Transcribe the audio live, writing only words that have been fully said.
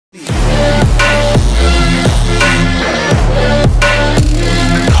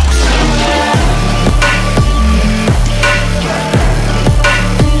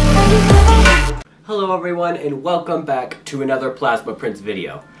and welcome back to another Plasma Prince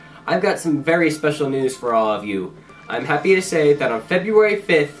video. I've got some very special news for all of you. I'm happy to say that on February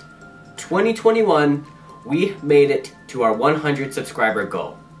 5th, 2021, we made it to our 100 subscriber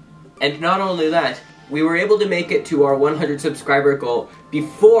goal. And not only that, we were able to make it to our 100 subscriber goal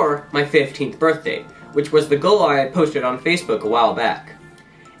before my 15th birthday, which was the goal I had posted on Facebook a while back.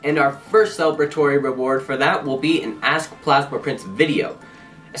 And our first celebratory reward for that will be an Ask Plasma Prince video.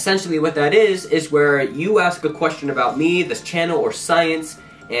 Essentially what that is where you ask a question about me, this channel, or science,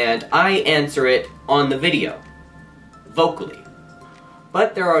 and I answer it on the video, vocally.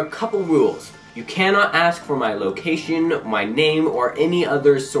 But there are a couple rules. You cannot ask for my location, my name, or any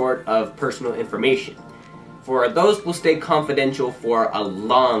other sort of personal information. For those will stay confidential for a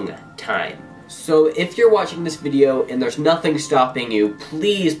long time. So if you're watching this video and there's nothing stopping you,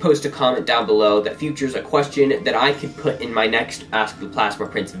 please post a comment down below that features a question that I could put in my next Ask the Plasma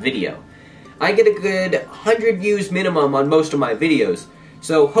Prince video. I get a good 100 views minimum on most of my videos,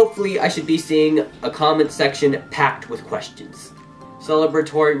 so hopefully I should be seeing a comment section packed with questions.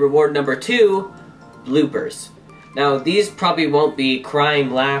 Celebratory reward number 2, bloopers. Now these probably won't be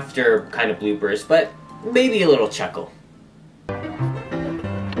crying laughter kind of bloopers, but maybe a little chuckle.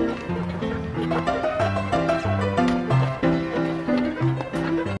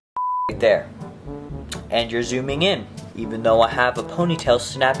 There. And you're zooming in, even though I have a ponytail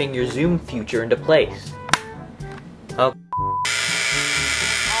snapping your zoom feature into place. Oh.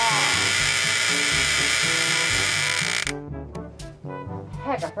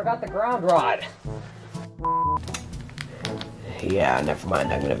 Heck, I forgot the ground rod. Yeah, never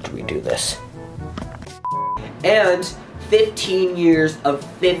mind, I'm gonna have to redo this. And 15 years of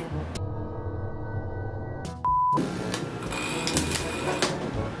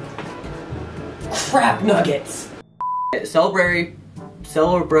crap nuggets! Celebratory,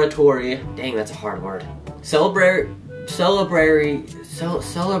 dang, that's a hard word. Celebratory,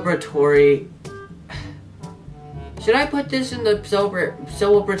 should I put this in the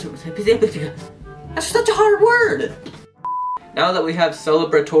celebratory, that's such a hard word! Now that we have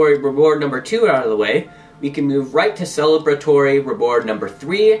celebratory reward number 2 out of the way, we can move right to celebratory reward number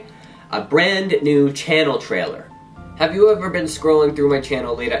 3, a brand new channel trailer. Have you ever been scrolling through my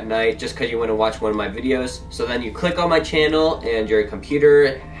channel late at night just because you want to watch one of my videos? So then you click on my channel and your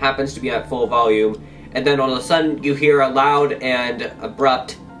computer happens to be at full volume, and then all of a sudden you hear a loud and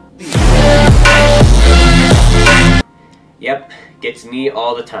abrupt Yep, gets me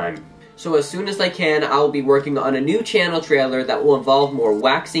all the time. So as soon as I can, I'll be working on a new channel trailer that will involve more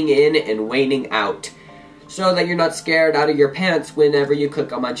waxing in and waning out, so that you're not scared out of your pants whenever you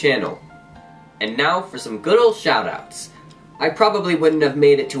click on my channel. And now for some good old shoutouts. I probably wouldn't have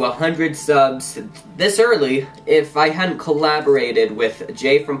made it to 100 subs this early if I hadn't collaborated with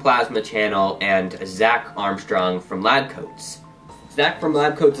Jay from Plasma Channel and Zach Armstrong from Lab Coats. Zach from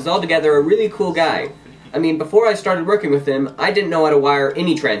Lab Coats is altogether a really cool guy. I mean, before I started working with him, I didn't know how to wire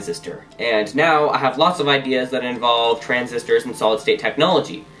any transistor, and now I have lots of ideas that involve transistors and solid-state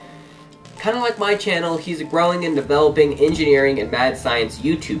technology. Kinda like my channel, he's a growing and developing engineering and mad science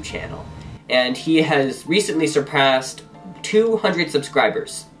YouTube channel, and he has recently surpassed 200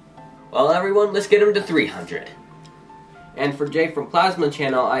 subscribers. Well everyone, let's get him to 300. And for Jay from Plasma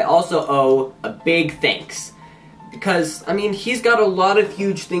Channel, I also owe a big thanks. Because, I mean, he's got a lot of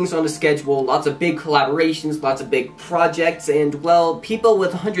huge things on the schedule, lots of big collaborations, lots of big projects, and, well, people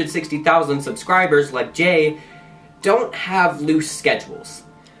with 160,000 subscribers like Jay don't have loose schedules.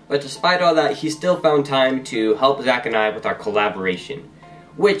 But despite all that, he still found time to help Zach and I with our collaboration.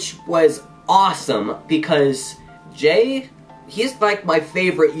 Which was awesome, because Jay, he's like my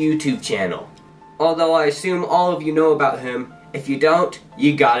favorite YouTube channel. Although I assume all of you know about him, if you don't,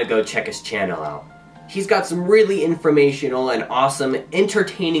 you gotta go check his channel out. He's got some really informational and awesome,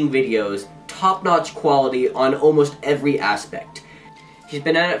 entertaining videos, top-notch quality on almost every aspect. He's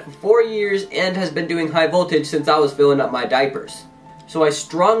been at it for 4 years and has been doing high voltage since I was filling up my diapers. So I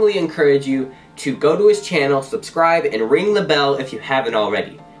strongly encourage you to go to his channel, subscribe, and ring the bell if you haven't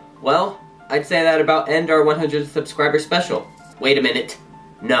already. Well, I'd say that about ends our 100 subscriber special. Wait a minute.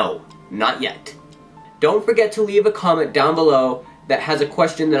 No, not yet. Don't forget to leave a comment down below that has a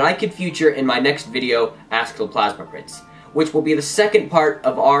question that I could feature in my next video, Ask the Plasma Prince, which will be the second part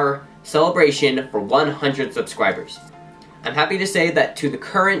of our celebration for 100 subscribers. I'm happy to say that to the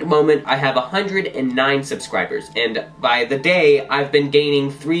current moment I have 109 subscribers, and by the day I've been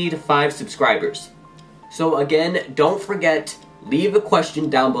gaining 3 to 5 subscribers. So again, don't forget, leave a question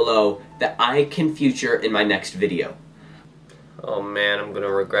down below that I can feature in my next video. Oh man, I'm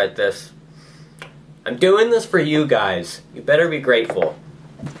gonna regret this. I'm doing this for you guys. You better be grateful.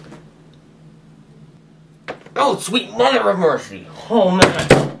 Oh, sweet mother of mercy! Oh,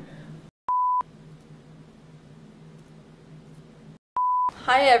 man!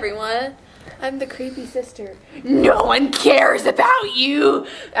 Hi, everyone. I'm the creepy sister. No one cares about you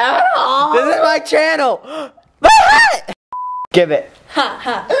at all! This is my channel! Give it. Ha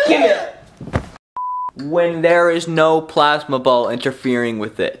ha. Give it! When there is no plasma ball interfering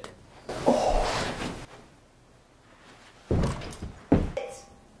with it.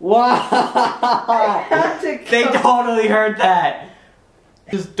 Wow! They totally heard that.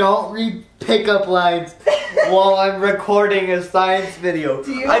 Just don't read pickup lines while I'm recording a science video.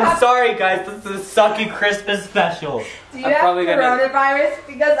 I'm sorry, guys. This is a sucky Christmas special. Do you have coronavirus?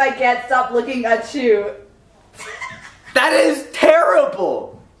 Because I can't stop looking at you. That is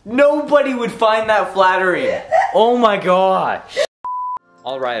terrible. Nobody would find that flattering. Oh my gosh.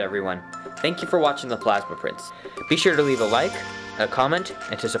 Alright everyone, thank you for watching the Plasma Prince. Be sure to leave a like, a comment,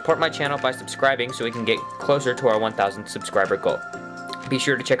 and to support my channel by subscribing so we can get closer to our 1,000 subscriber goal. Be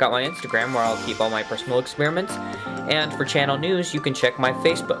sure to check out my Instagram where I'll keep all my personal experiments, and for channel news you can check my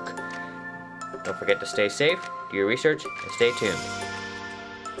Facebook. Don't forget to stay safe, do your research, and stay tuned.